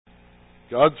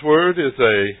God's Word is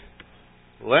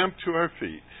a lamp to our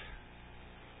feet,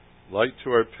 light to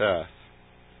our path.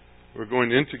 We're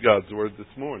going into God's Word this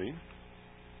morning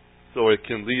so it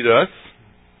can lead us,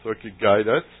 so it can guide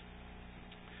us.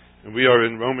 And we are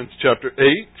in Romans chapter 8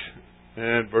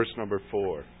 and verse number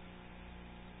 4.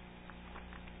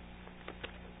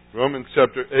 Romans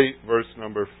chapter 8, verse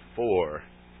number 4.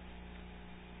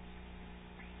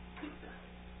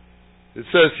 It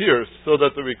says here, so that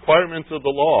the requirements of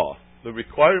the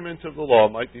requirement of the law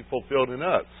might be fulfilled in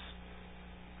us,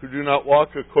 who do not walk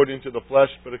according to the flesh,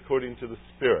 but according to the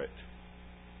Spirit.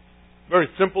 Very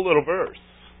simple little verse,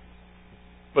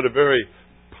 but a very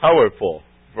powerful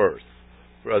verse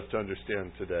for us to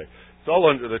understand today. It's all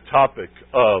under the topic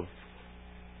of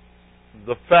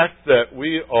the fact that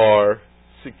we are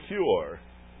secure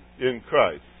in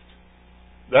Christ.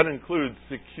 That includes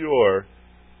secure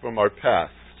from our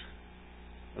past.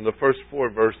 And the first 4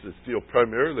 verses deal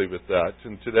primarily with that.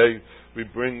 And today we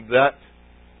bring that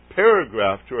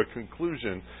paragraph to a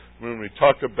conclusion when we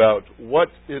talk about what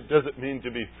it does it mean to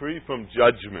be free from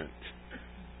judgment.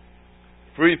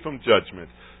 Free from judgment.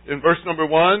 In verse number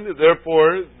 1,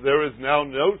 therefore, there is now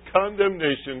no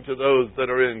condemnation to those that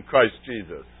are in Christ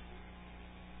Jesus.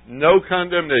 No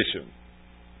condemnation.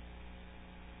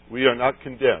 We are not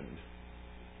condemned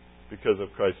because of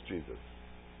Christ Jesus.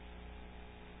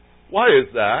 Why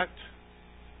is that?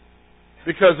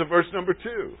 Because of verse number 2.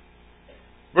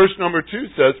 Verse number 2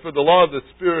 says, for the law of the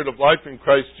Spirit of life in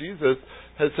Christ Jesus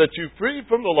has set you free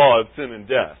from the law of sin and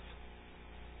death.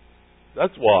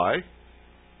 That's why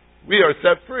we are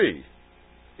set free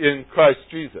in Christ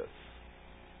Jesus.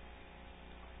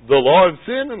 The law of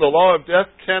sin and the law of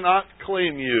death cannot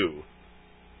claim you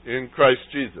in Christ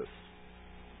Jesus.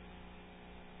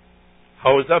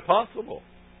 How is that possible?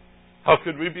 How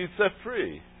could we be set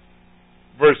free?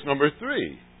 Verse number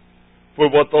 3.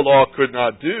 For what the law could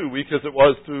not do, weak as it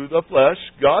was through the flesh,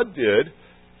 God did,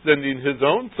 sending His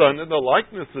own Son in the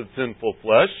likeness of sinful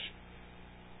flesh,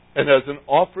 and as an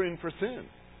offering for sin.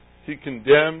 He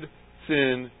condemned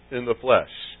sin in the flesh.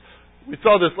 We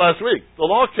saw this last week. The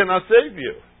law cannot save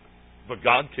you, but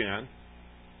God can.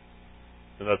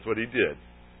 And that's what He did.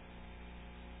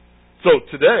 So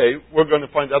today, we're going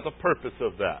to find out the purpose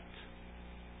of that.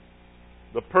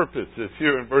 The purpose is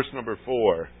here in verse number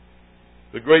 4.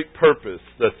 The great purpose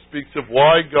that speaks of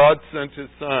why God sent His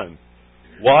Son.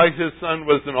 Why His Son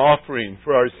was an offering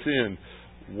for our sin.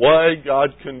 Why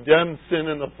God condemned sin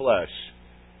in the flesh.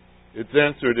 It's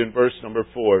answered in verse number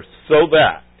 4. So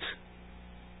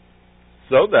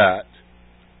that,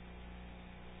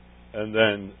 and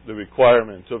then the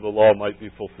requirements of the law might be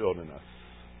fulfilled in us.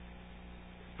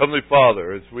 Heavenly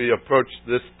Father, as we approach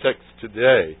this text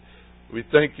today, we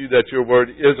thank You that Your Word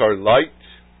is our light,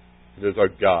 it is our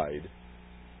guide.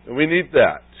 And we need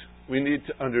that. We need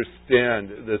to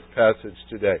understand this passage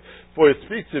today. For it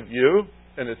speaks of You,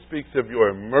 and it speaks of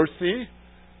Your mercy,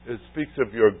 it speaks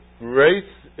of Your grace,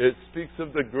 it speaks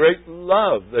of the great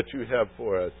love that You have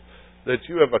for us, that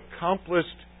You have accomplished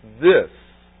this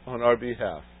on our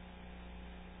behalf.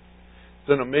 It's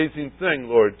an amazing thing,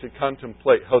 Lord, to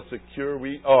contemplate how secure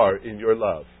we are in Your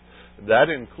love. That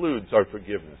includes our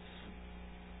forgiveness.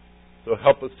 So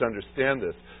help us to understand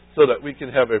this so that we can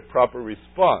have a proper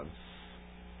response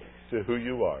to who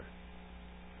You are.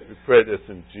 We pray this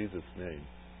in Jesus' name.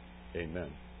 Amen.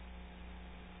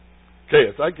 Okay,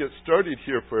 as I get started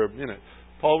here for a minute,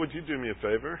 Paul, would you do me a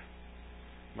favor?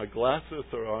 My glasses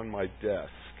are on my desk.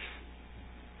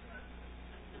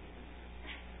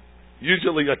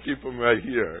 Usually I keep them right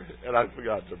here, and I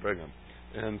forgot to bring them.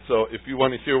 And so if you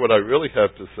want to hear what I really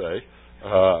have to say,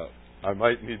 I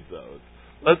might need those.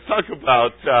 Let's talk about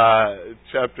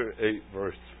chapter 8,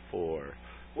 verse 4.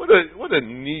 What a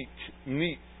neat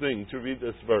thing to read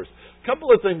this verse. A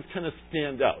couple of things kind of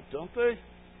stand out, don't they?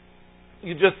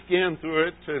 You just scan through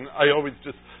it, and I always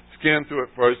just scan through it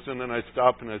first, and then I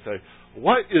stop and I say,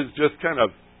 what is just kind of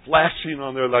flashing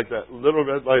on there like that little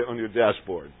red light on your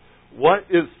dashboard? What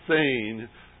is saying,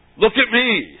 look at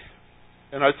me?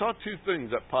 And I saw 2 things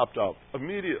that popped up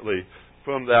immediately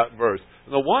from that verse.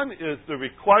 The one is the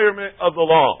requirement of the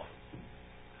law.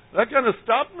 That kind of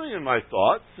stopped me in my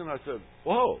thoughts, and I said,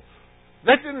 whoa,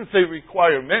 that didn't say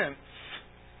requirements.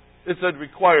 It said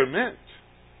requirement.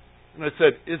 And I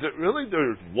said, is it really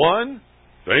there's one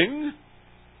thing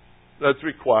that's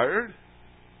required?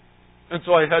 And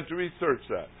so I had to research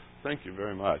that. Thank you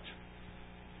very much.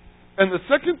 And the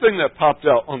second thing that popped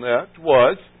out on that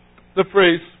was the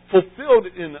phrase, fulfilled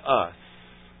in us.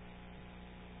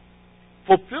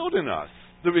 Fulfilled in us.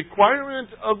 The requirement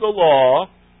of the law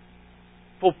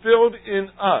fulfilled in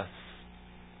us.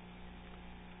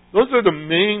 Those are the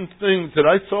main things that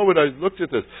I saw when I looked at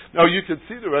this. Now, you can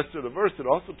see the rest of the verse. It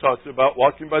also talks about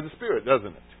walking by the Spirit,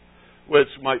 doesn't it?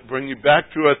 Which might bring you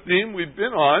back to a theme we've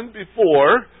been on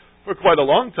before for quite a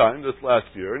long time this last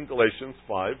year in Galatians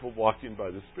 5 of walking by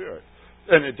the Spirit.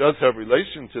 And it does have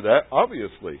relation to that,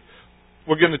 obviously.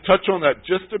 We're going to touch on that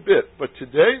just a bit. But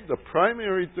today, the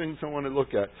primary things I want to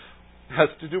look at has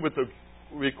to do with the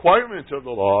requirement of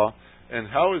the law and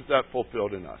how is that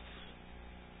fulfilled in us.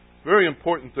 Very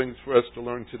important things for us to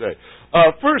learn today.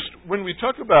 First, when we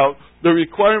talk about the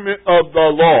requirement of the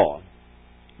law,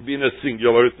 being a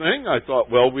singular thing, I thought,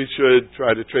 well, we should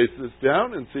try to trace this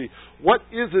down and see what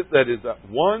is it that is that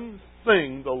one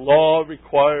thing the law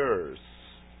requires.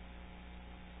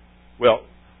 Well,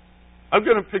 I'm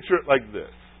going to picture it like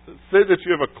this. Say that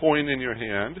you have a coin in your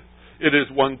hand. It is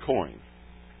one coin.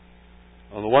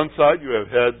 On the one side, you have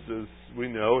heads, as we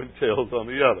know, and tails on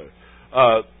the other.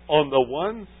 On the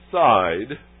one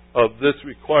side of this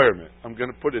requirement, I'm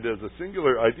going to put it as a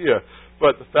singular idea,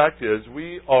 but the fact is,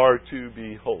 we are to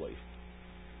be holy.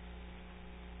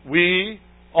 We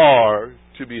are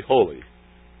to be holy.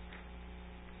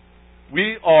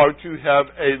 We are to have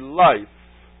a life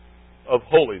of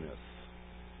holiness.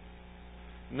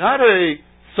 Not a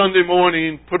Sunday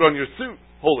morning, put on your suit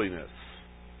holiness.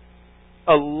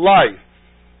 A life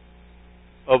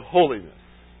of holiness.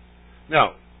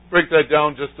 Now, break that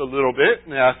down just a little bit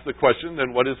and ask the question,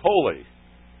 then what is holy?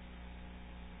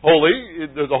 Holy,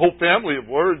 there's a whole family of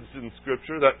words in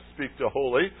Scripture that speak to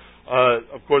holy.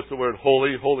 Of course, the word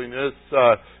holy, holiness,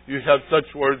 you have such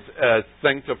words as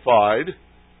sanctified.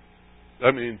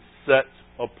 That means set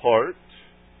apart.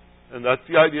 And that's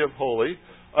the idea of holy.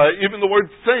 Even the word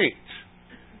saint.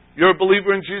 You're a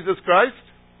believer in Jesus Christ?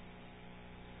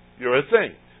 You're a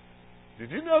saint.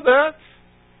 Did you know that?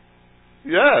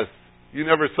 Yes. You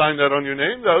never sign that on your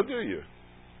name, though, do you?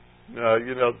 No,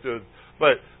 you don't do it.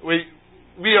 But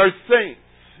we are saints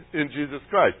in Jesus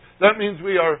Christ. That means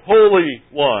we are holy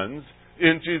ones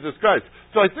in Jesus Christ.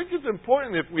 So I think it's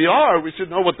important, if we are, we should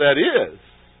know what that is.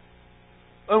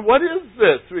 And what is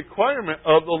this requirement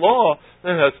of the law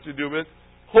that has to do with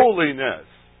holiness?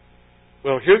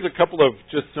 Well, here's a couple of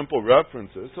just simple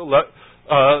references. So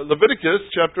Leviticus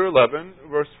chapter 11,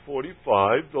 verse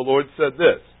 45, the Lord said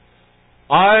this,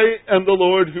 I am the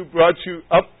Lord who brought you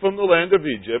up from the land of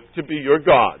Egypt to be your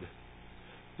God.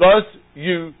 Thus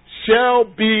you shall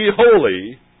be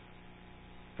holy,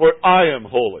 for I am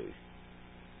holy.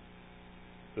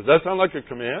 Does that sound like a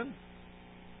command?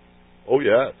 Oh,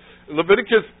 yeah.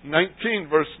 Leviticus 19,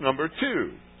 verse number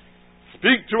 2.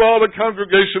 Speak to all the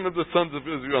congregation of the sons of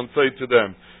Israel and say to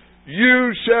them,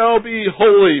 you shall be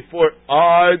holy, for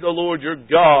I, the Lord your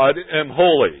God, am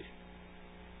holy.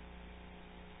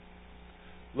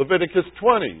 Leviticus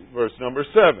 20, verse number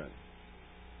 7.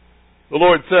 The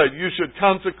Lord said, you should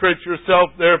consecrate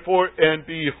yourself, therefore, and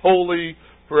be holy,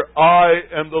 for I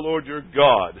am the Lord your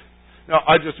God. Now,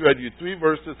 I just read you 3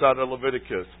 verses out of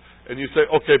Leviticus, and you say,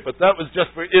 okay, but that was just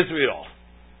for Israel.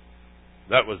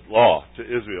 That was law to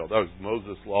Israel. That was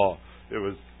Moses' law. It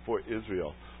was for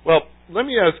Israel. Well, let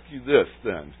me ask you this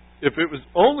then. If it was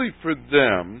only for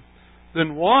them,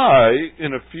 then why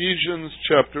in Ephesians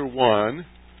chapter 1,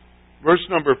 verse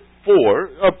number 4,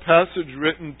 a passage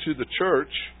written to the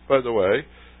church, by the way,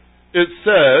 it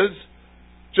says,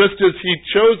 just as He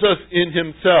chose us in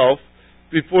Himself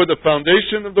before the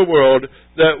foundation of the world,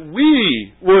 that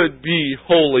we would be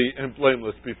holy and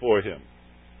blameless before Him.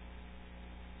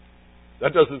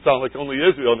 That doesn't sound like only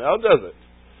Israel now, does it?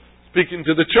 Speaking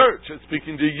to the church, it's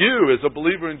speaking to you as a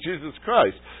believer in Jesus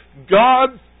Christ. God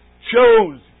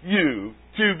chose you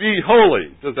to be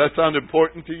holy. Does that sound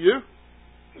important to you?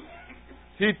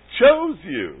 He chose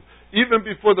you, even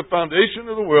before the foundation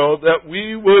of the world, that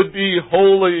we would be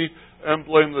holy and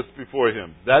blameless before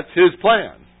Him. That's His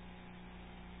plan.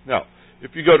 Now,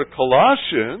 if you go to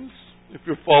Colossians, if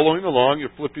you're following along,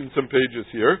 you're flipping some pages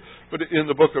here, but in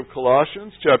the book of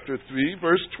Colossians, chapter 3,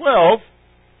 verse 12,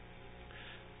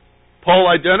 Paul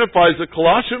identifies the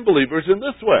Colossian believers in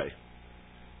this way.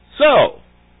 So,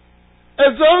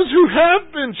 as those who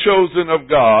have been chosen of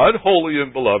God, holy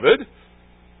and beloved,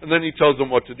 and then he tells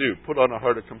them what to do. Put on a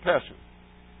heart of compassion.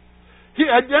 He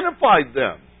identified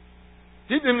them.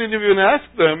 He didn't even ask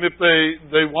them if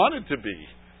they wanted to be.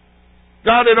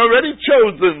 God had already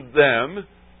chosen them.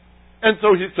 And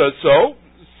so he says, so,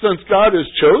 since God has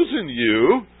chosen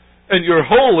you, and you're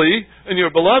holy, and you're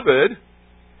beloved,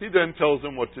 he then tells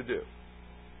them what to do.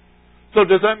 So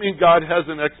does that mean God has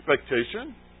an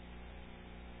expectation?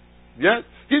 Yes.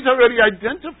 He's already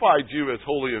identified you as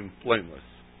holy and blameless.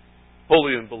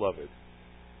 Holy and beloved.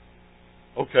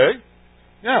 Okay?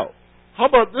 Now, how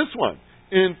about this one?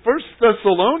 in 1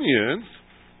 Thessalonians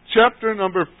chapter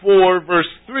number 4, verse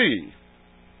 3.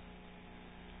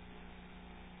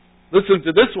 Listen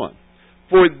to this one.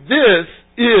 For this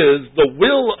is the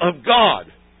will of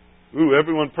God. Ooh,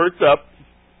 everyone perked up.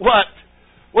 What?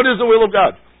 What is the will of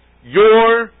God?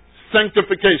 Your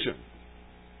sanctification.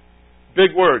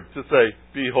 Big word to say,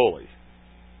 be holy.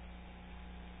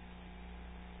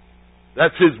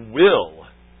 That's His will.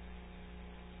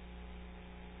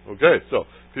 Okay, so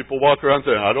people walk around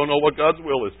saying, I don't know what God's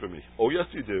will is for me. Oh, yes,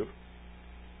 you do.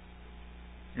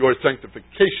 Your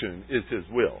sanctification is His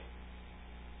will.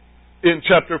 In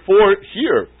chapter 4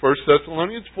 here, 1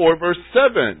 Thessalonians 4, verse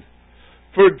 7,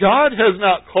 for God has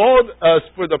not called us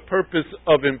for the purpose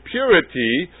of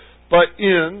impurity, but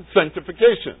in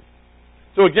sanctification.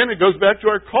 So again, it goes back to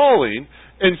our calling,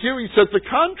 and here he sets a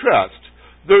contrast.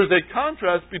 There's a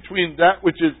contrast between that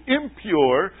which is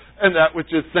impure and that which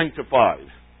is sanctified.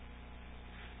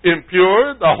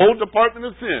 Impure, the whole department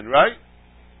of sin, right?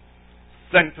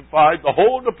 Sanctified, the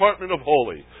whole department of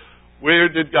holy. Where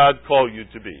did God call you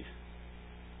to be?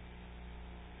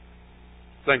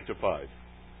 Sanctified.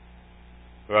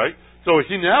 Right? So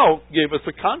he now gave us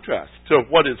a contrast to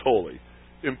what is holy.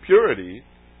 Impurity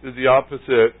is the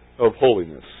opposite of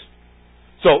holiness.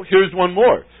 So here's one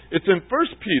more. It's in 1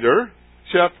 Peter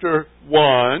chapter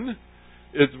 1.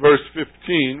 It's verse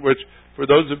 15, which for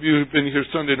those of you who've been here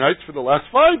Sunday nights for the last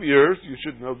 5 years, you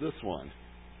should know this one.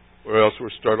 Or else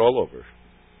we'll start all over.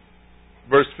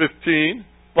 Verse 15,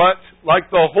 but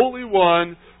like the Holy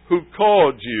One who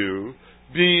called you,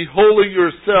 be holy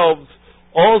yourselves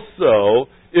also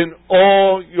in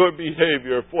all your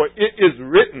behavior, for it is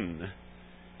written,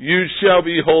 you shall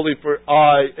be holy, for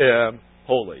I am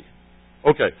holy.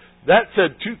 Okay, that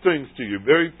said two things to you,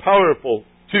 very powerful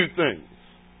two things.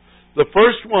 The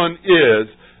first one is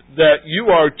that you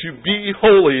are to be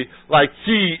holy like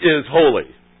He is holy.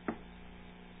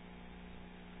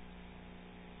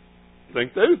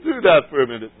 Think through that for a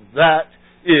minute. That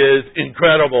is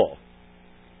incredible.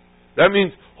 That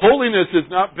means holiness is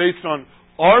not based on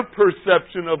our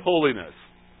perception of holiness.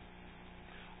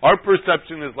 Our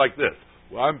perception is like this.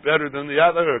 Well, I'm better than the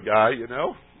other guy, you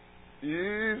know.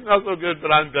 He's not so good, but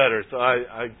I'm better, so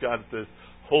I got this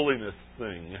holiness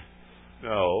thing.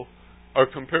 No. Our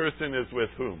comparison is with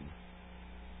whom?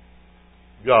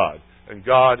 God. And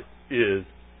God is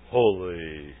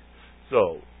holy.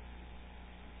 So,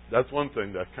 that's one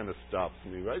thing that kind of stops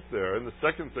me right there. And the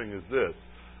second thing is this.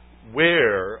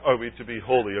 Where are we to be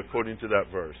holy according to that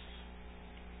verse?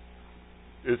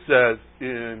 It says,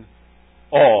 in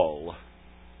all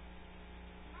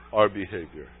our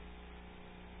behavior.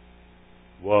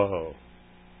 Whoa.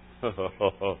 Okay,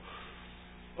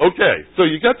 so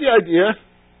you got the idea.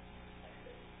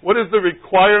 What is the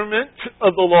requirement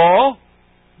of the law?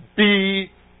 Be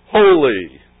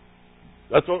holy.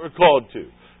 That's what we're called to.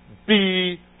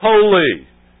 Be holy.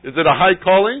 Is it a high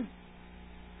calling?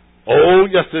 Oh,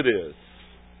 yes it is.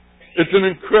 It's an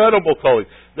incredible calling.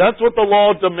 That's what the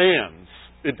law demands.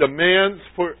 It demands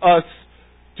for us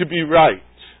to be right,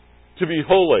 to be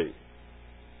holy.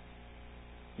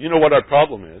 You know what our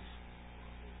problem is?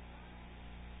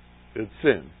 It's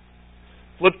sin.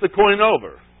 Flip the coin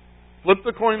over. Flip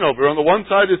the coin over. On the one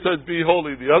side it says be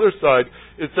holy. The other side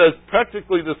it says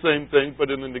practically the same thing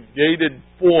but in a negated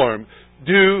form.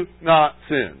 Do not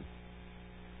sin.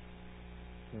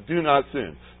 Do not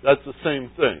sin. That's the same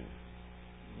thing.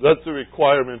 That's the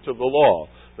requirement of the law.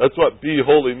 That's what be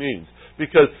holy means.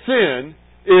 Because sin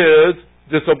is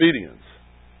disobedience.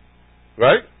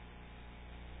 Right?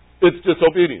 It's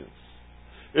disobedience.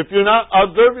 If you're not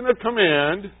observing a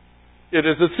command, it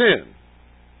is a sin.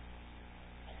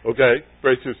 Okay?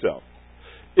 Brace yourself.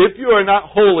 If you are not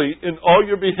holy in all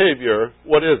your behavior,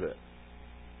 what is it?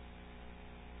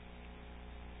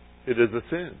 It is a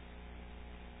sin.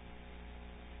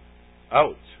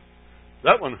 Ouch.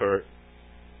 That one hurt.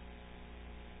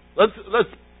 Let's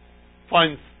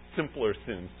find simpler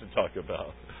sins to talk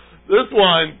about. This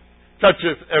one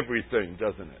touches everything,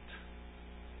 doesn't it?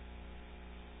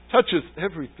 Touches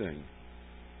everything.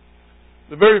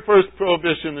 The very first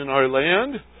prohibition in our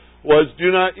land was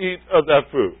do not eat of that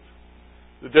fruit.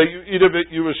 The day you eat of it,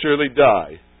 you will surely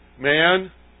die.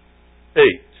 Man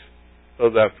ate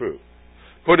of that fruit.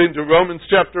 According to Romans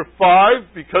chapter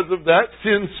 5, because of that,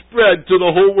 sin spread to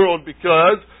the whole world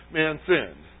because man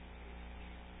sinned.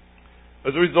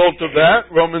 As a result of that,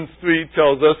 Romans 3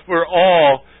 tells us, for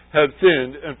all have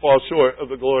sinned and fall short of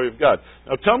the glory of God.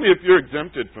 Now tell me if you're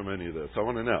exempted from any of this. I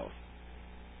want to know.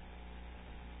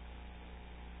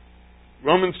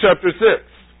 Romans chapter 6,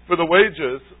 for the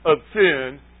wages of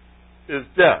sin is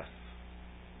death.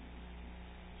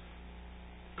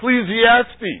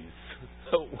 Ecclesiastes.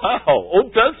 Wow,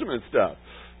 Old Testament stuff.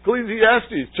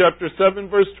 Ecclesiastes chapter 7,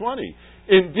 verse 20.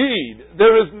 Indeed,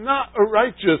 there is not a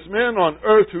righteous man on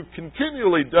earth who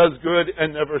continually does good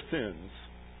and never sins.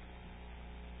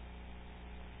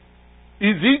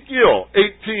 Ezekiel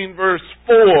 18, verse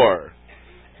 4.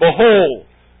 Behold,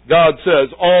 God says,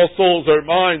 all souls are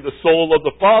mine. The soul of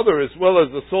the Father as well as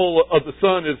the soul of the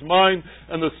Son is mine,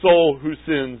 and the soul who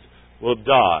sins will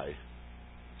die.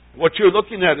 What you're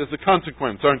looking at is the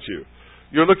consequence, aren't you?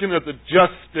 You're looking at the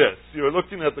justice. You're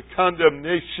looking at the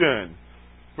condemnation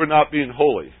for not being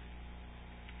holy.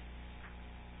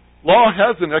 Law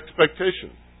has an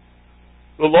expectation.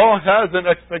 The law has an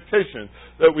expectation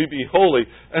that we be holy,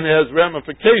 and it has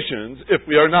ramifications if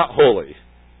we are not holy. It's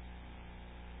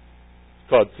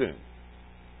called sin.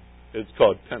 It's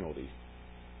called penalty.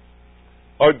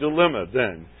 Our dilemma,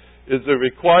 then, is the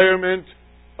requirement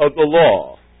of the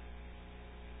law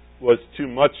was too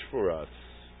much for us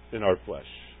in our flesh.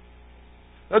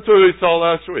 That's what we saw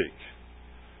last week.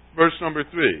 Verse number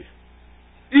 3.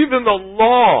 Even the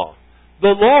law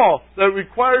that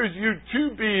requires you to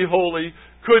be holy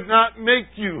could not make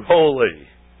you holy.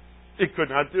 It could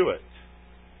not do it.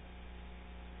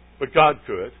 But God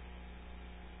could.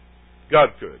 God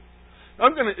could. Now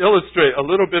I'm going to illustrate a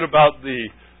little bit about the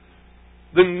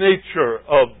nature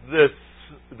of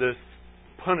this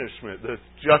punishment, this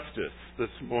justice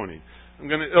this morning. I'm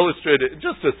going to illustrate it in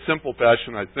just a simple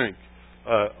fashion, I think.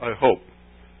 I hope.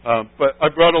 But I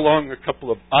brought along a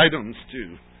couple of items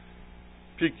to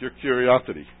pique your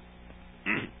curiosity.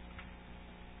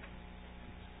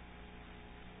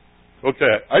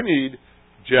 Okay, I need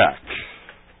Jack.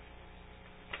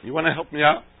 You want to help me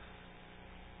out?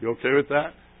 You okay with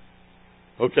that?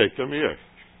 Okay, come here.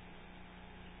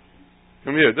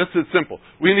 Come here. This is simple.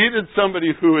 We needed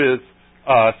somebody who is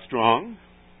strong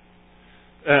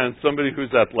and somebody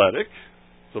who's athletic.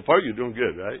 So far you're doing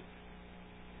good, right?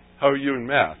 How are you in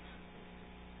math?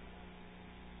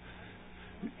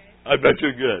 I bet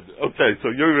you're good. Okay, so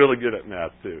you're really good at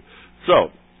math too.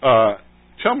 So,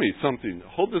 tell me something.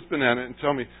 Hold this banana and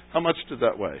tell me, how much does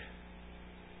that weigh?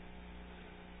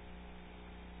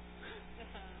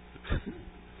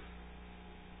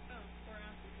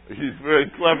 He's very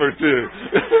clever too.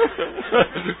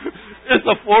 It's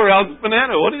a 4-ounce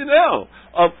banana. What do you know?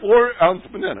 A 4-ounce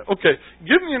banana. Okay,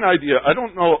 give me an idea. I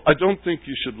don't know. I don't think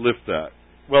you should lift that.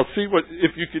 Well, see what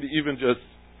if you could even just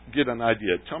get an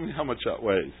idea. Tell me how much that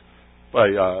weighs. By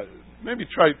maybe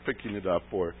try picking it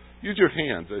up, or use your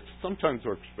hands. It sometimes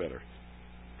works better.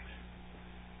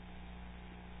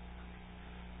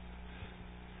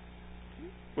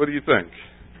 What do you think?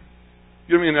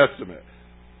 Give me an estimate.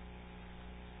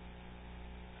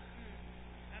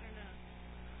 I don't know.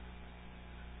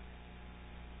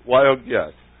 Wild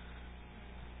guess.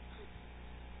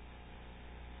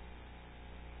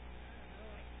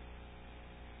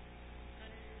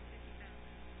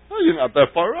 Oh, you're not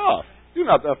that far off. You're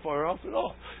not that far off at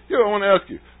all. Here, I want to ask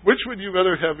you, which would you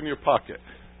rather have in your pocket?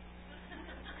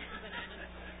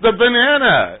 The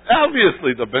banana.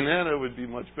 Obviously, the banana would be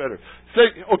much better.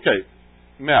 Say, okay,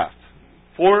 math.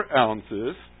 4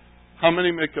 ounces. How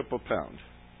many make up a pound?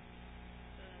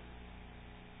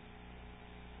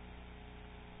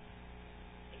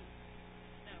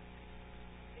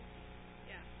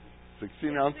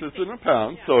 16 ounces in a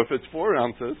pound. So if it's 4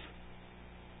 ounces.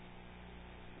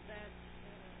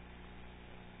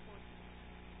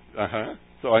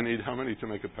 So I need how many to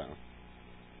make a pound?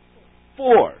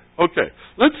 4. Okay.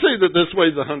 Let's say that this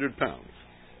weighs 100 pounds.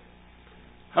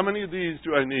 How many of these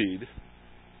do I need?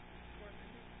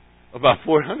 About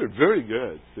 400. Very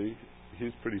good. See?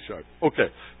 He's pretty sharp. Okay.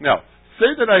 Now,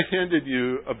 say that I handed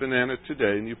you a banana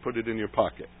today and you put it in your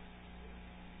pocket.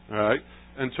 All right?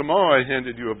 And tomorrow I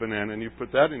handed you a banana and you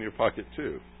put that in your pocket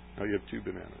too. Now you have 2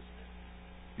 bananas.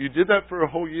 You did that for a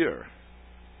whole year.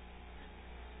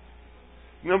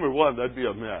 Number 1, that'd be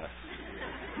a mess.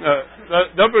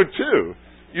 Number 2,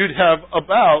 you'd have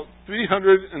about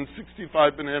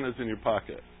 365 bananas in your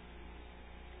pocket.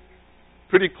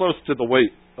 Pretty close to the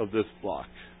weight of this block.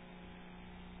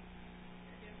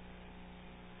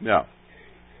 Now,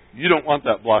 you don't want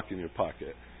that block in your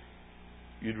pocket.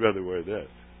 You'd rather wear this.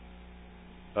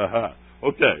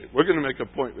 Okay, we're going to make a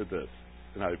point with this,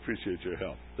 and I appreciate your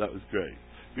help. That was great.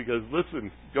 Because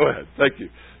listen, go ahead, thank you.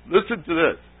 Listen to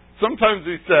this. Sometimes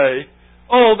we say,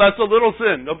 oh, that's a little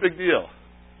sin, no big deal.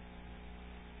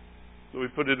 So we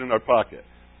put it in our pocket.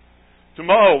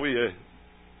 Tomorrow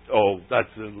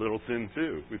that's a little sin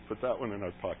too. We put that one in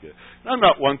our pocket. Now, I'm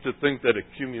not one to think that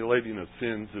accumulating of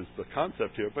sins is the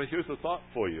concept here, but here's a thought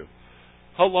for you.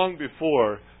 How long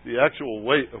before the actual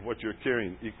weight of what you're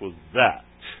carrying equals that?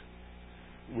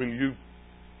 when you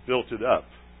built it up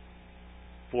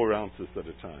 4 ounces at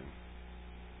a time.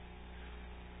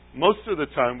 Most of the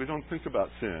time, we don't think about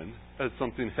sin as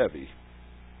something heavy.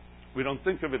 We don't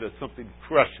think of it as something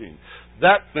crushing.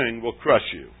 That thing will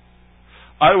crush you.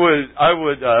 I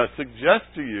would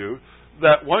suggest to you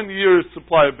that 1 year's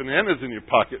supply of bananas in your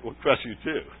pocket will crush you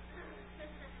too,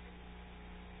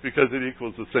 because it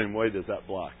equals the same weight as that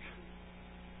block.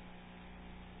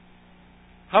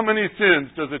 How many sins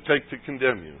does it take to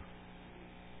condemn you?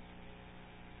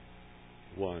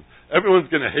 1. Everyone's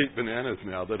going to hate bananas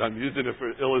now that I'm using it for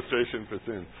illustration for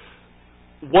sin.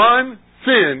 1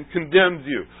 sin condemns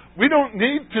you. We don't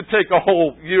need to take a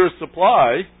whole year's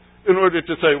supply in order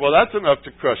to say, well, that's enough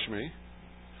to crush me.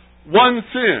 1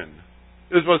 sin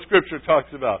is what Scripture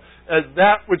talks about as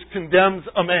that which condemns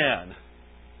a man.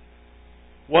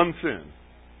 1 sin.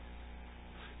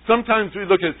 Sometimes we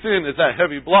look at sin as that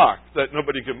heavy block that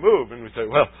nobody can move, and we say,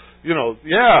 well,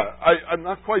 I'm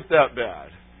not quite that bad.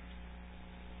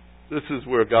 This is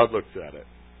where God looks at it.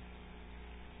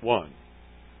 1.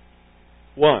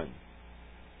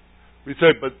 We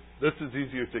say, but this is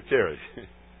easier to carry.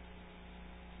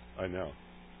 I know.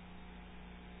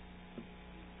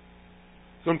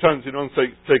 Sometimes we don't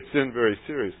take sin very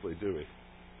seriously, do we?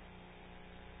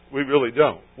 We really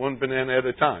don't. 1 banana at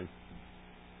a time.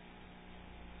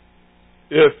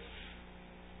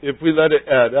 If we let it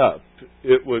add up,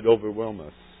 it would overwhelm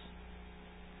us.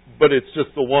 But it's just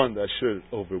the one that should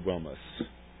overwhelm us.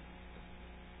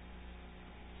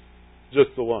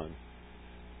 Just the one.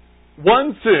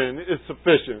 1 sin is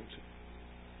sufficient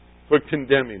for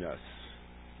condemning us.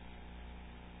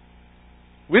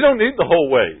 We don't need the whole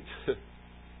weight.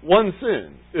 1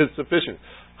 sin is sufficient.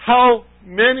 How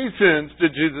many sins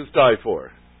did Jesus die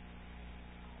for?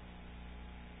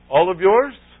 All of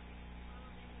yours?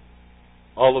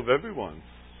 All of everyone's.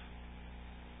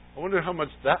 I wonder how much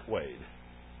that weighed.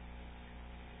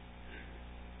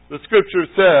 The Scripture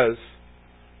says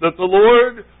that the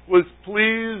Lord was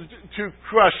pleased to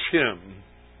crush him.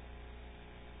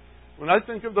 When I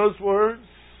think of those words,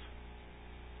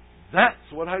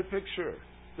 that's what I picture.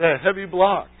 That heavy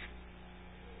block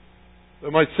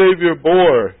that my Savior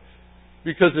bore,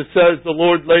 because it says the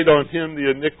Lord laid on him the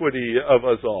iniquity of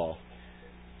us all.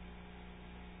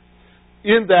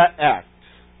 In that act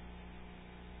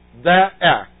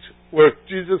where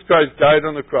Jesus Christ died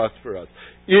on the cross for us,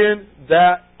 in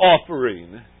that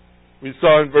offering, we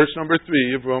saw in verse number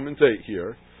 3 of Romans 8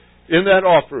 here, in that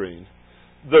offering,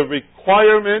 the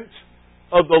requirement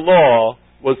of the law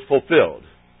was fulfilled.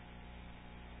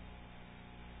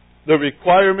 The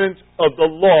requirement of the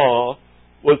law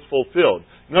was fulfilled.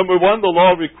 Number 1, the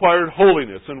law required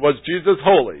holiness. And was Jesus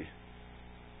holy?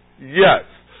 Yes.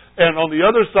 And on the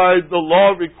other side, the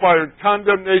law required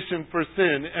condemnation for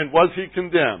sin. And was he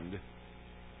condemned?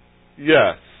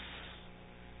 Yes.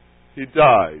 He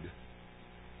died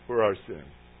for our sin.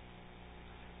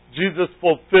 Jesus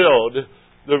fulfilled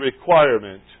the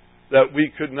requirement that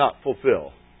we could not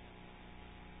fulfill.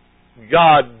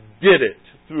 God did it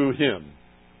through him.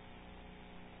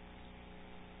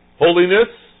 Holiness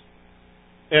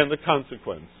and the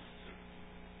consequence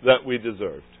that we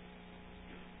deserved.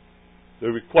 The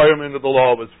requirement of the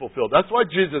law was fulfilled. That's why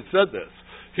Jesus said this.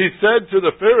 He said to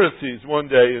the Pharisees one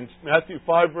day in Matthew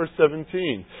 5 verse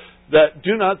 17, that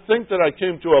do not think that I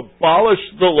came to abolish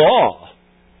the law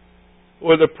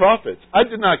or the prophets. I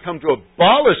did not come to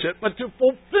abolish it, but to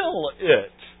fulfill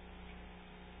it.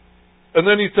 And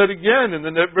then he said again in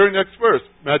the very next verse,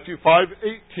 Matthew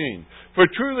 5:18, for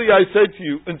truly I say to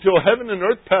you, until heaven and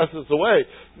earth passes away,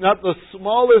 not the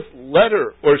smallest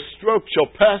letter or stroke shall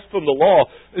pass from the law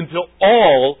until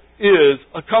all is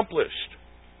accomplished.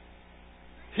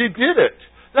 He did it.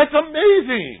 That's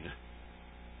amazing.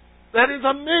 That is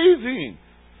amazing.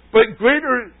 But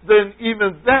greater than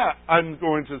even that, I'm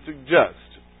going to suggest,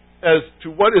 as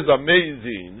to what is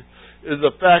amazing, is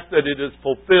the fact that it is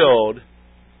fulfilled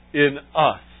in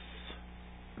us.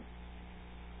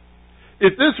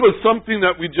 If this was something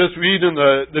that we just read in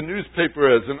the newspaper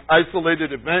as an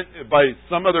isolated event by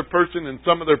some other person in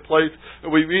some other place,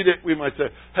 and we read it, we might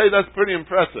say, hey, that's pretty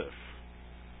impressive.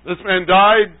 This man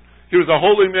died, he was a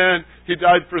holy man, he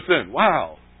died for sin.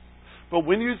 Wow. But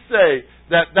when you say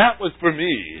that that was for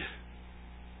me,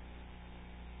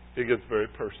 it gets very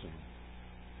personal.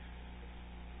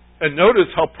 And notice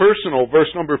how personal verse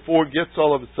number 4 gets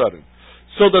all of a sudden.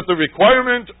 So that the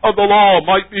requirement of the law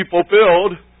might be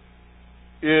fulfilled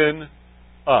in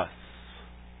us.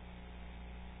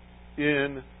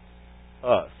 In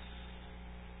us.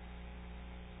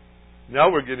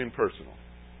 Now we're getting personal.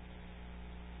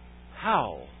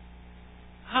 How?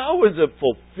 How is it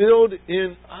fulfilled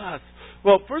in us?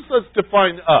 Well, first let's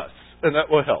define us, and that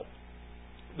will help.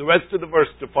 The rest of the verse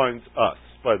defines us,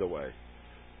 by the way.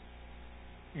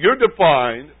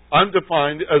 I'm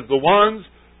defined as the ones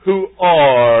who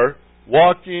are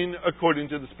walking according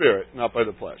to the Spirit, not by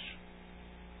the flesh.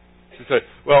 You say,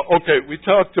 well, okay, we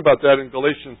talked about that in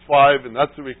Galatians 5, and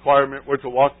that's the requirement. We're to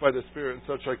walk by the Spirit and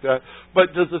such like that.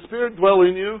 But does the Spirit dwell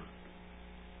in you?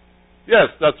 Yes,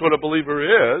 that's what a believer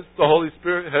is. The Holy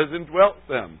Spirit has indwelt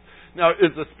them. Now,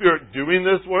 is the Spirit doing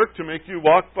this work to make you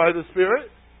walk by the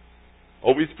Spirit?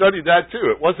 Oh, we studied that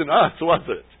too. It wasn't us, was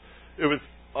it? It was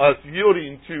us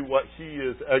yielding to what He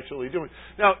is actually doing.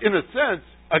 Now, in a sense,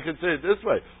 I could say it this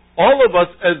way. All of us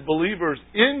as believers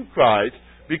in Christ,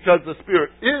 because the Spirit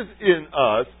is in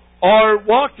us, are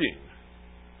walking.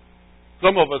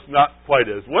 Some of us not quite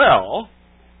as well,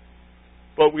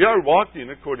 but we are walking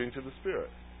according to the Spirit.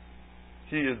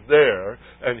 He is there,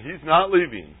 and He's not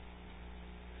leaving.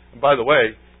 And by the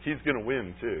way, He's going to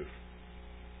win too.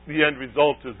 The end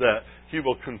result is that He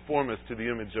will conform us to the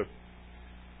image of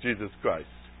Jesus Christ.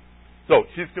 So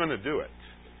He's going to do it.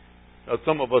 Now,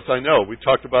 some of us, I know, we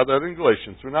talked about that in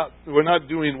Galatians. We're not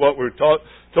doing what we're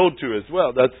told to as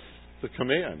well. That's the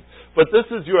command. But this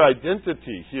is your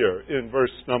identity here in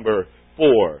verse number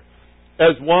 4.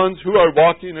 As ones who are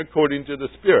walking according to the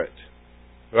Spirit.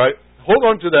 Right? Hold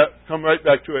on to that. Come right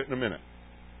back to it in a minute.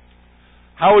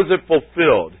 How is it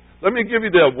fulfilled? Let me give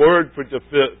you the word for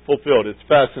fulfilled. It's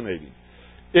fascinating.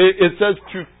 It says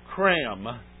to cram,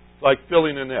 like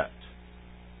filling a net.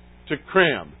 To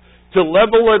cram. To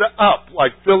level it up,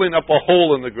 like filling up a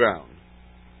hole in the ground.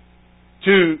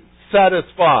 To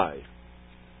satisfy.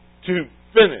 To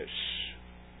finish.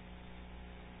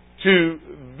 To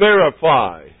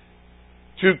verify.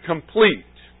 To complete.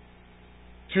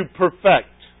 To perfect.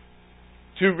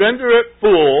 To render it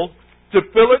full. To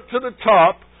fill it to the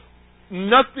top.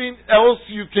 Nothing else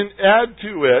you can add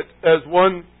to it, as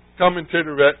one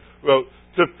commentator wrote,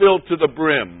 to fill to the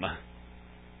brim.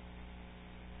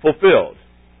 Fulfilled.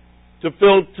 To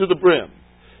fill to the brim.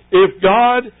 If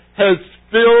God has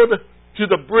filled to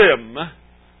the brim,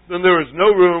 then there is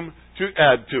no room to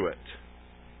add to it.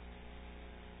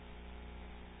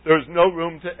 There is no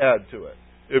room to add to it.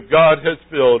 If God has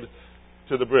filled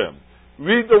to the brim.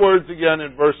 Read the words again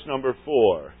in verse number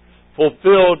 4.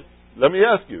 Fulfilled, let me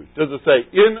ask you, does it say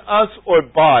in us or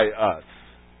by us?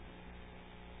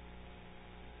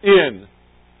 In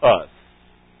us.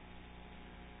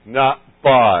 Not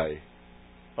by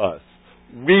us.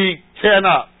 We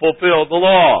cannot fulfill the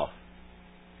law.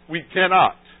 We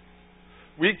cannot.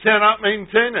 We cannot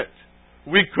maintain it.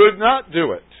 We could not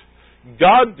do it.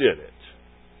 God did it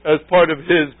as part of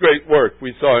His great work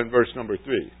we saw in verse number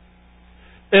 3.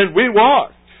 And we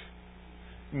walked,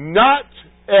 not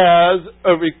as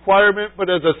a requirement, but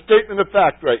as a statement of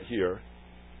fact right here.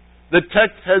 The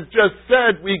text has just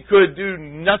said we could do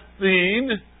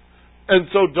nothing. And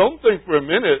so don't think for a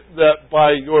minute that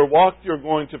by your walk you're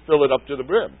going to fill it up to the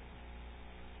brim.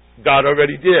 God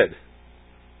already did.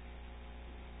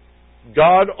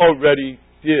 God already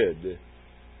did.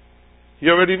 He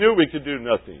already knew we could do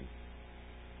nothing.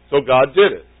 So God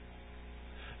did it.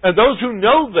 And those who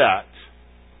know that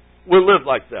will live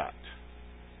like that.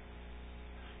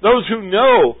 Those who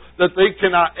know that they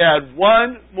cannot add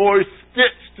one more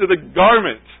stitch to the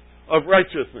garment of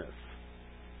righteousness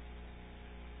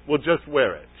will just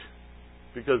wear it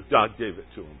because God gave it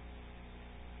to them.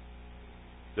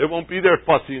 They won't be there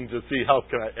fussing to see how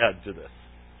can I add to this.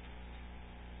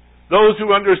 Those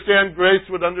who understand grace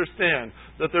would understand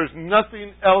that there's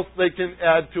nothing else they can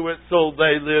add to it, so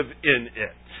they live in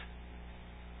it.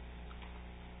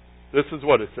 This is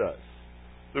what it says.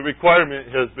 The requirement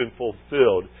has been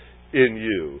fulfilled in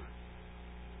you.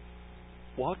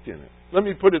 Walk in it. Let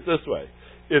me put it this way.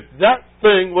 If that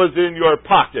thing was in your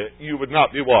pocket, you would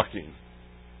not be walking.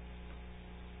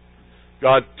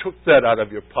 God took that out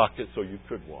of your pocket so you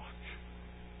could walk.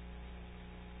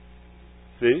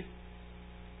 See?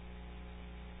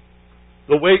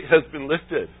 The weight has been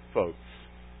lifted, folks,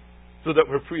 so that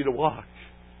we're free to walk.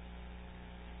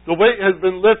 The weight has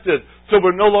been lifted so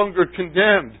we're no longer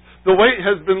condemned. The weight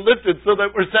has been lifted so that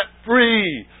we're set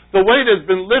free. The weight has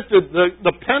been lifted.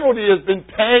 The penalty has been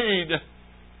paid.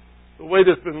 The weight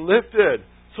has been lifted.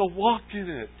 So walk in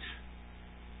it.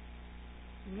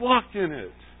 Walk in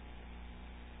it.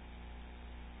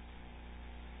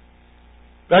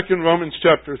 Back in Romans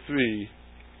chapter 3,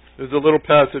 there's a little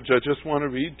passage I just want to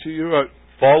read to you.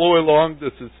 Follow along.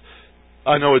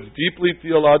 I know it's deeply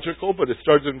theological, but it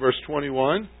starts in verse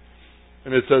 21.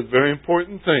 And it says very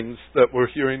important things that we're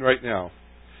hearing right now.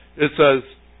 It says,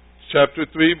 chapter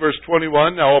 3, verse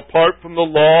 21, now apart from the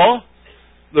law,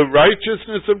 the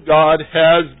righteousness of God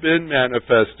has been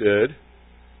manifested,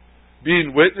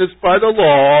 being witnessed by the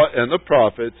law and the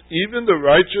prophets, even the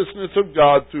righteousness of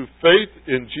God through faith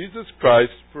in Jesus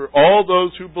Christ for all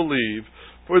those who believe.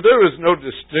 For there is no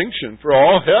distinction, for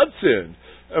all have sinned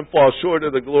and fall short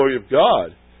of the glory of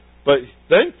God. But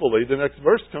thankfully, the next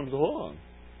verse comes along.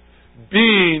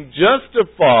 Being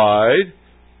justified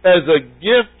as a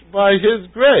gift by His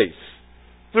grace,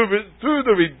 through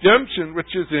the redemption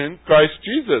which is in Christ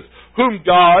Jesus, whom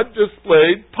God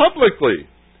displayed publicly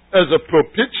as a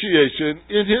propitiation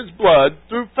in His blood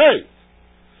through faith.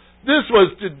 This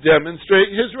was to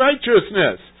demonstrate His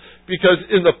righteousness, because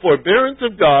in the forbearance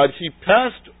of God He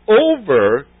passed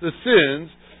over the sins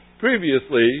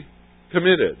previously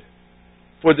committed,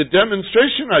 for the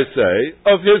demonstration, I say,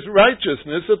 of His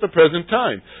righteousness at the present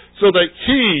time, so that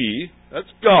He,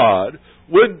 that's God,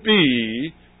 would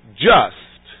be just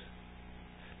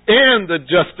and the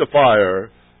justifier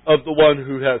of the one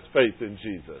who has faith in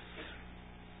Jesus.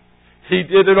 He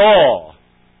did it all,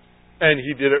 and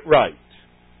He did it right.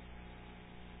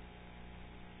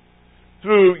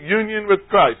 Through union with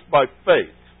Christ by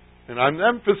faith. And I'm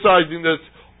emphasizing this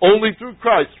only through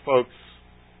Christ, folks.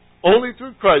 Only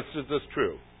through Christ is this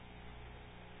true.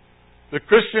 The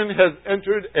Christian has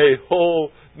entered a whole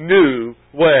new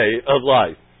way of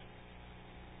life.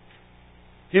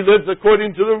 He lives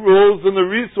according to the rules and the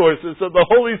resources of the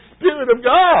Holy Spirit of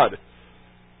God,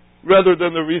 rather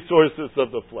than the resources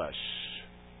of the flesh.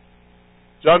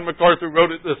 John MacArthur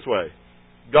wrote it this way: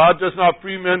 God does not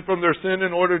free men from their sin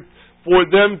in order for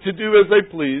them to do as they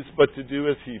please, but to do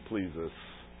as He pleases.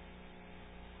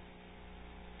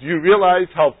 Do you realize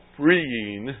how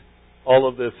freeing all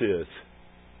of this is?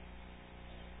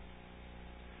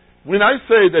 When I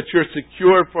say that you're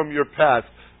secure from your past,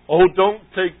 don't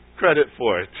take credit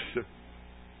for it.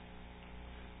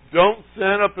 Don't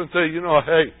stand up and say,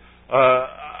 hey,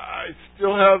 I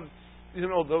still have,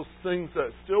 those things that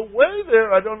are still way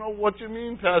there. I don't know what you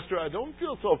mean, Pastor. I don't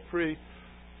feel so free.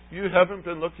 You haven't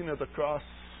been looking at the cross.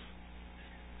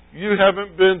 You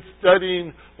haven't been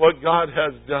studying what God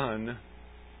has done.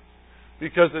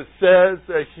 Because it says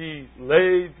that He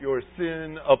laid your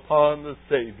sin upon the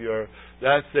Savior.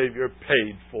 That Savior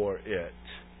paid for it.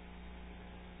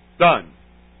 Done.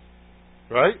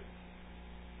 Right?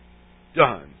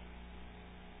 Done.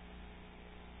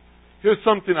 Here's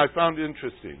something I found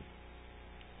interesting.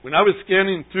 When I was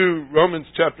scanning through Romans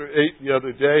chapter 8 the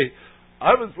other day,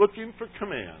 I was looking for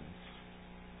commands.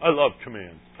 I love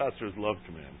commands. Pastors love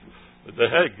commands. But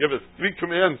hey, give us 3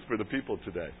 commands for the people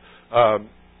today.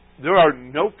 There are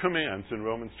no commands in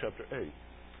Romans chapter 8.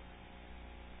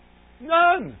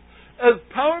 None. As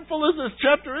powerful as this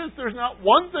chapter is, there's not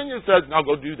one thing that says, now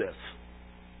go do this.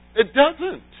 It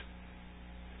doesn't.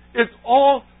 It's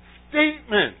all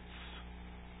statements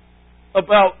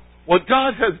about what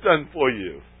God has done for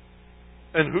you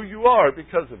and who you are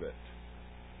because of it.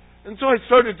 And so I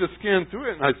started to scan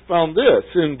through it, and I found this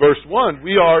in verse 1.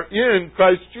 We are in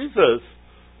Christ Jesus.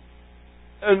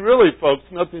 And really, folks,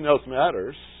 nothing else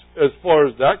matters as far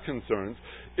as that concerns.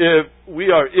 If we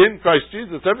are in Christ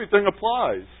Jesus, everything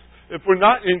applies. If we're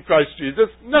not in Christ Jesus,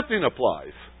 nothing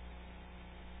applies.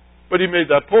 But he made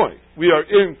that point. We are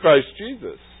in Christ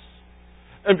Jesus.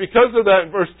 And because of that,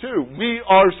 in verse 2, we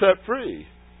are set free.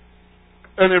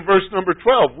 And in verse number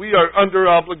 12, we are under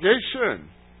obligation.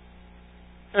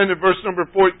 And in verse number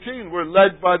 14, we're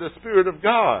led by the Spirit of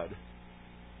God.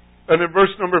 And in verse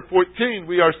number 14,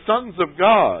 we are sons of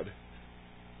God.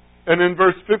 And in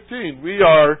verse 15, we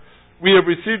have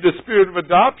received a spirit of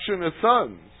adoption as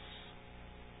sons.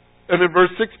 And in verse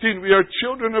 16, we are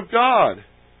children of God.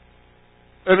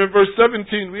 And in verse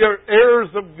 17, we are heirs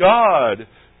of God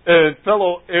and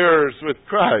fellow heirs with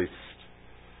Christ.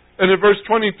 And in verse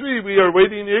 23, we are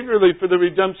waiting eagerly for the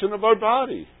redemption of our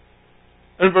body.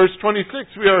 In verse 26,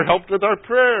 we are helped with our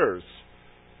prayers.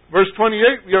 Verse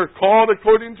 28, we are called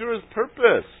according to His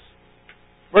purpose.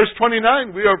 Verse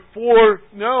 29, we are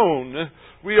foreknown.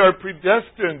 We are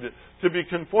predestined to be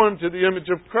conformed to the image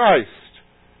of Christ.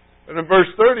 And in verse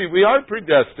 30, we are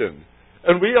predestined.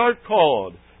 And we are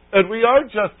called. And we are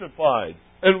justified.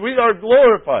 And we are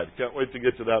glorified. Can't wait to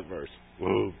get to that verse.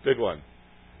 Whoa, big one.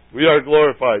 We are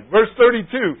glorified. Verse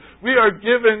 32, we are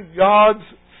given God's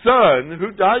Son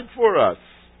who died for us.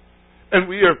 And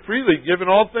we are freely given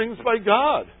all things by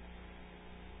God.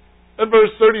 In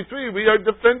verse 33, we are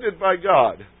defended by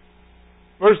God.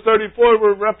 Verse 34,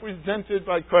 we're represented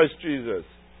by Christ Jesus.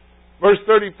 Verse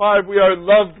 35, we are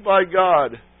loved by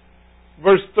God.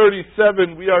 Verse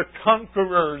 37, we are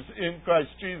conquerors in Christ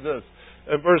Jesus.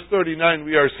 And verse 39,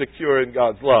 we are secure in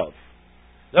God's love.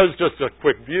 That was just a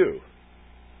quick view.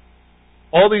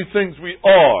 All these things we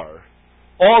are.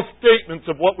 All statements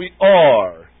of what we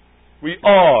are. We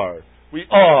are. We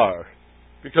are.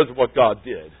 Because of what God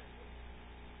did.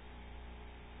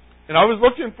 And I was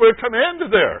looking for a command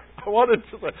there. I wanted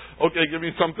to say, okay, give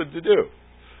me something to do.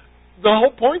 The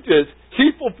whole point is,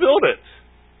 He fulfilled it.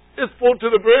 It's full to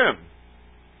the brim.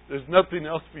 There's nothing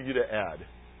else for you to add.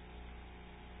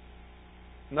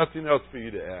 Nothing else for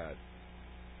you to add.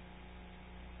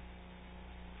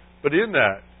 But in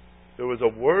that, there was a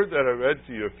word that I read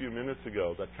to you a few minutes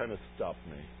ago that kind of stopped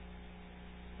me.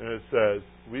 And it says,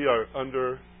 we are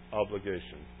under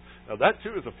obligation. Now that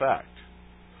too is a fact.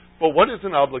 But what is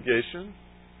an obligation?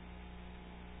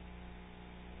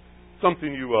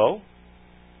 Something you owe.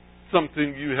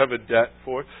 Something you have a debt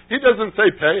for. He doesn't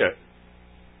say pay it.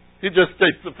 He just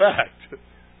states the fact.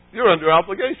 You're under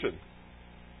obligation.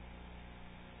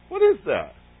 What is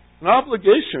that? An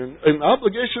obligation? An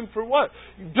obligation for what?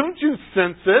 Don't you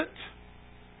sense it?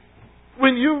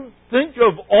 When you think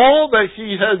of all that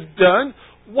He has done,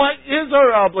 what is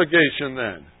our obligation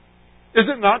then? Is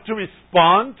it not to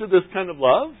respond to this kind of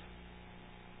love?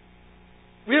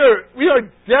 We are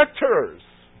debtors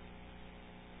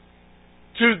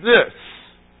to this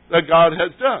that God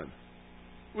has done.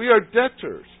 We are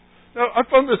debtors. Now, I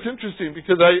found this interesting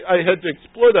because I had to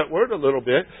explore that word a little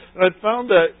bit, and I found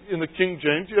that in the King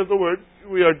James, you have the word,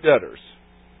 we are debtors.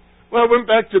 Well, I went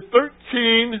back to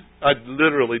I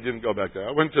literally didn't go back there.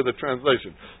 I went to the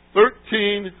translation.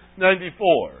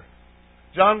 1394.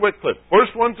 John Wycliffe,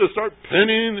 first one to start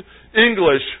penning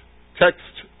English text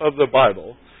of the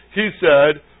Bible. He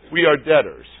said, we are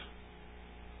debtors.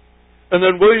 And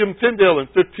then William Tyndale in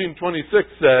 1526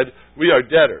 said, we are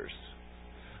debtors.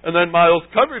 And then Miles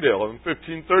Coverdale in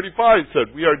 1535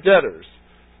 said, we are debtors.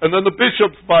 And then the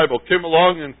Bishop's Bible came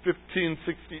along in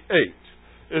 1568.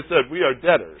 It said, we are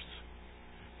debtors.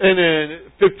 And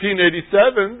in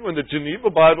 1587, when the Geneva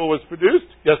Bible was produced,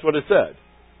 guess what it said?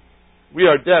 We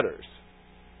are debtors.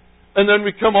 And then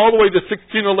we come all the way to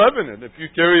 1611, and if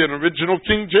you carry an original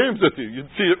King James with you,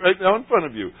 you'd see it right now in front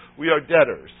of you. We are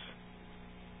debtors.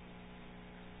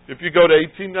 If you go to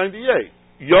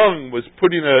 1898, Young was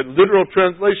putting a literal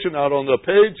translation out on the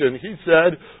page, and he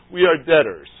said, we are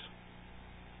debtors.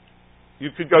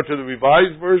 You could go to the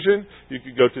Revised Version, you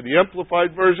could go to the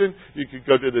Amplified Version, you could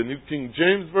go to the New King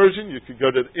James Version, you could go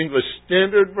to the English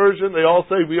Standard Version. They all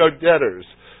say we are debtors.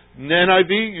 In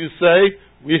NIV, you say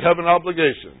we have an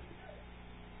obligation.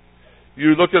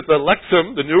 You look at the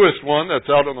Lexham, the newest one that's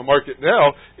out on the market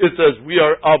now, it says we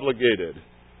are obligated.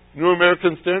 New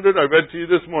American Standard, I read to you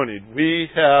this morning, we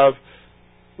are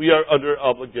under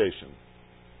obligation.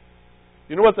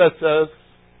 You know what that says?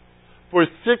 For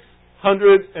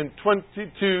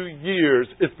 622 years,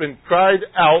 it's been cried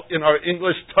out in our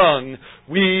English tongue,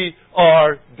 we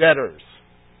are debtors.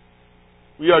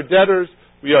 We are debtors,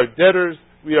 we are debtors,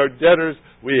 we are debtors,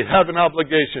 we have an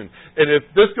obligation. And if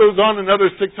this goes on another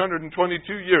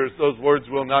 622 years, those words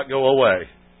will not go away.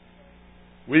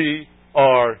 We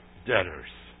are debtors.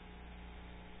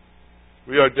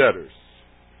 We are debtors.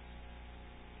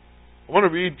 I want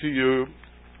to read to you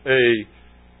a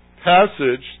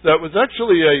passage that was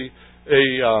actually a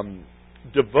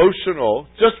devotional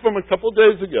just from a couple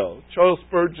days ago. Charles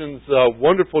Spurgeon's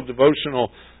wonderful devotional,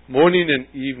 morning and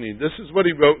evening. This is what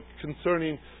he wrote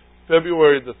concerning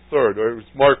February the 3rd, or it was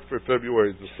marked for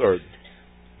February the 3rd.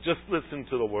 Just listen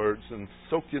to the words and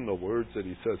soak in the words that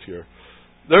he says here.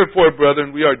 Therefore,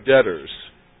 brethren, we are debtors,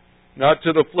 not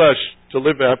to the flesh, to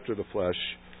live after the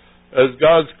flesh. As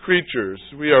God's creatures,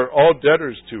 we are all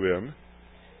debtors to Him,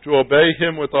 to obey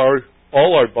Him with all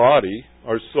our body,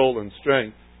 our soul, and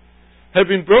strength.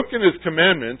 Having broken His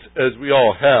commandments, as we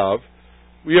all have,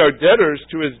 we are debtors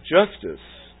to His justice,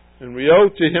 and we owe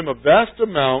to Him a vast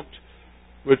amount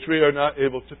which we are not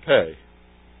able to pay.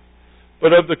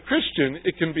 But of the Christian,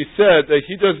 it can be said that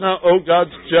he does not owe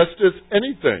God's justice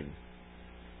anything.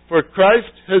 For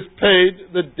Christ has paid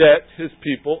the debt His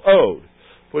people owed.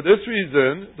 For this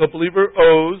reason, the believer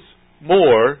owes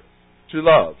more to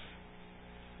love.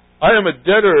 I am a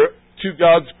debtor to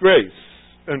God's grace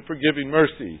and forgiving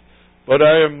mercy, but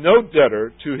I am no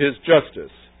debtor to His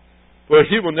justice. For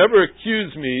He will never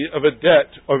accuse me of a debt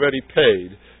already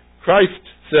paid. Christ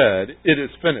said, it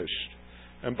is finished.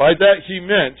 And by that He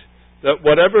meant that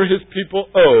whatever His people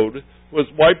owed was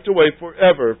wiped away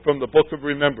forever from the book of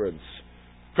remembrance.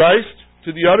 Christ,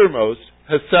 to the uttermost,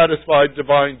 has satisfied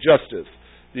divine justice.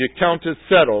 The account is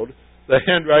settled, the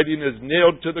handwriting is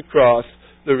nailed to the cross,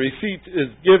 the receipt is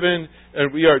given,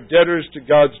 and we are debtors to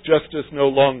God's justice no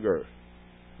longer.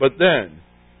 But then,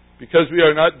 because we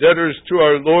are not debtors to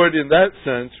our Lord in that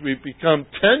sense, we become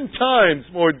 10 times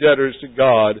more debtors to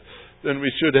God than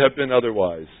we should have been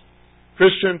otherwise.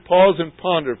 Christian, pause and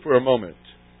ponder for a moment.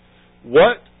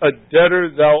 What a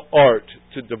debtor thou art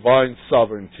to divine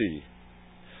sovereignty.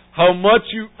 How much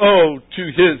you owe to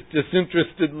His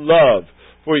disinterested love,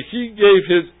 for He gave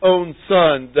His own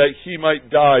Son that He might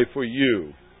die for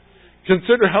you.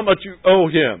 Consider how much you owe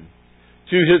Him,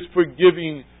 to His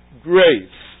forgiving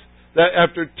grace, that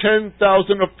after 10,000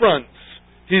 affronts,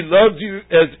 He loves you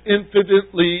as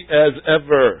infinitely as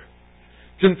ever.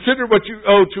 Consider what you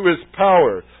owe to His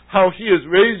power, how He has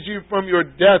raised you from your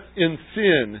death in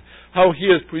sin, how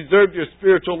He has preserved your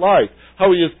spiritual life,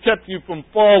 how He has kept you from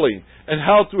falling, and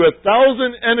how through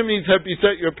 1,000 enemies have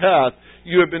beset your path,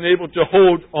 you have been able to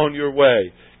hold on your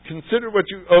way. Consider what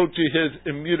you owe to His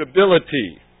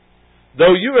immutability.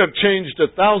 Though you have changed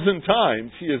 1,000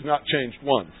 times, He has not changed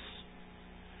once.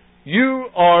 You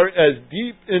are as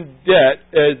deep in debt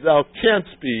as thou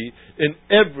canst be in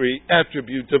every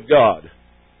attribute of God.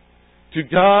 To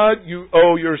God you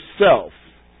owe yourself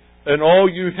and all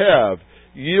you have.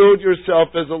 Yield yourself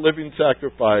as a living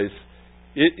sacrifice.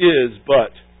 It is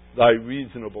but thy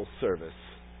reasonable service.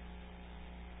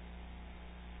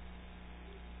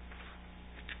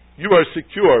 You are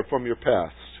secure from your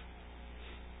past.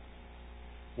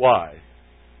 Why?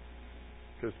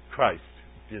 Because Christ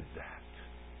did that.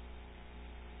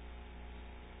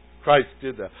 Christ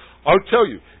did that. I'll tell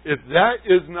you, if that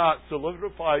is not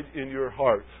solidified in your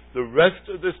heart, the rest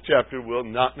of this chapter will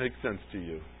not make sense to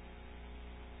you.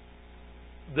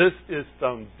 This is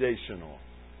foundational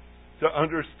to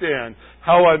understand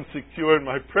how I'm secure in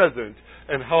my present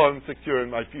and how I'm secure in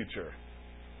my future.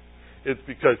 It's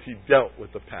because He dealt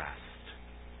with the past.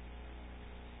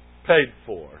 Paid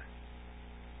for.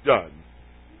 Done.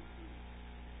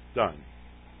 Done.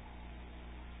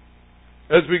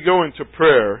 As we go into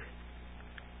prayer,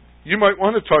 you might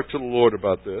want to talk to the Lord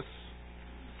about this.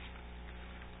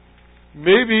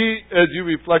 Maybe as you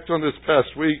reflect on this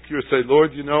past week, you'll say,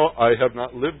 Lord, I have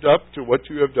not lived up to what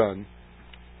you have done.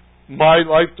 My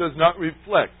life does not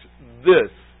reflect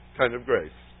this kind of grace.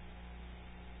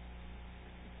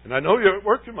 And I know you're at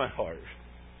work in my heart.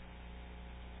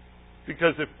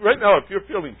 Because right now, if you're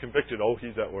feeling convicted,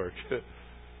 He's at work.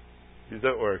 He's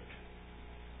at work.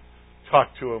 Talk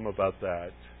to Him about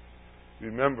that.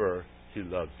 Remember, He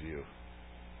loves you.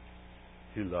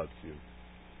 He loves you.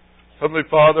 Heavenly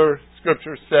Father,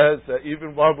 Scripture says that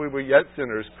even while we were yet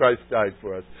sinners, Christ died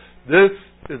for us. This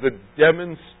is a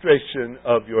demonstration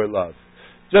of your love.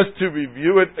 Just to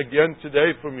review it again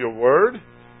today from your word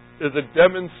is a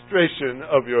demonstration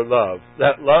of your love.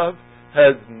 That love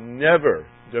has never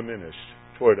diminished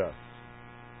toward us.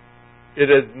 It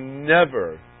has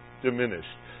never diminished.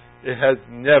 It has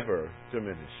never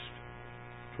diminished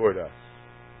toward us.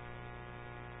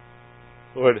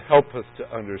 Lord, help us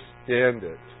to understand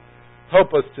it.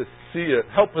 Help us to see it.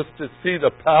 Help us to see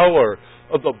the power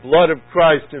of the blood of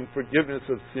Christ in forgiveness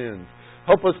of sins.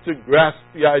 Help us to grasp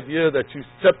the idea that you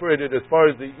separated as far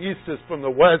as the east is from the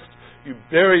west. You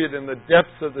bury it in the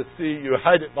depths of the sea. You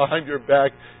hide it behind your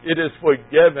back. It is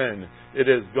forgiven. It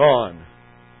is gone.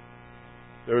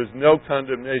 There is no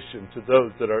condemnation to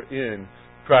those that are in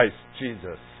Christ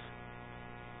Jesus.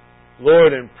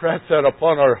 Lord, impress that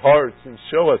upon our hearts and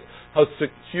show us how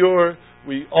secure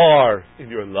we are in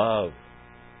your love.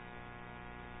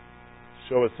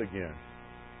 Show us again.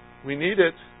 We need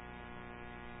it.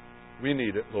 We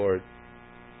need it, Lord.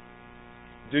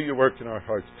 Do your work in our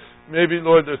hearts. Maybe,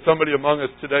 Lord, there's somebody among us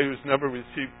today who's never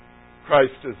received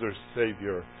Christ as their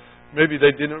Savior. Maybe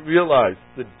they didn't realize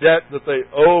the debt that they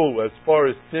owe as far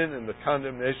as sin and the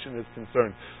condemnation is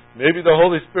concerned. Maybe the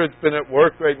Holy Spirit's been at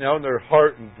work right now in their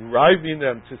heart and driving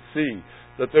them to see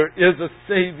that there is a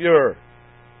Savior,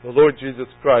 the Lord Jesus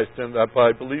Christ, and that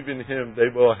by believing in Him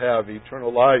they will have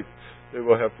eternal life. They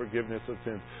will have forgiveness of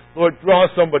sins. Lord, draw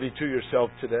somebody to yourself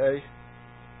today.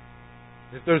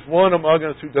 If there's one among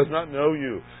us who does not know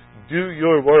you, do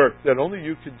your work that only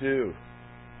you could do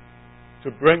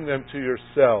to bring them to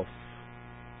yourself.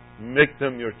 Make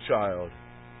them your child.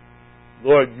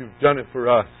 Lord, you've done it for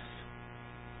us,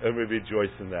 and we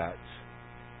rejoice in that.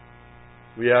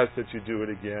 We ask that you do it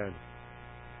again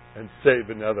and save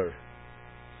another.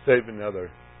 Save another,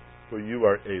 for you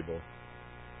are able.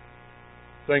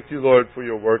 Thank you, Lord, for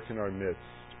your work in our midst.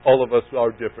 All of us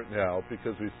are different now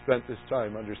because we've spent this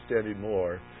time understanding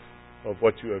more of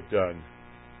what you have done.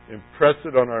 Impress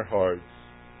it on our hearts.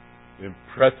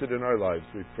 Impress it in our lives,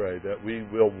 we pray, that we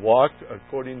will walk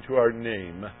according to our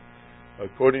name,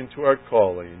 according to our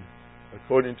calling,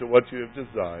 according to what you have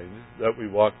designed, that we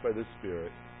walk by the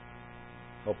Spirit.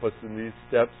 Help us in these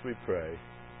steps, we pray.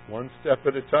 One step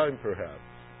at a time, perhaps,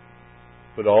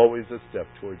 but always a step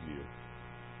toward you.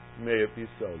 May it be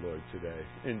so, Lord, today.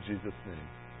 In Jesus' name,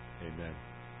 amen.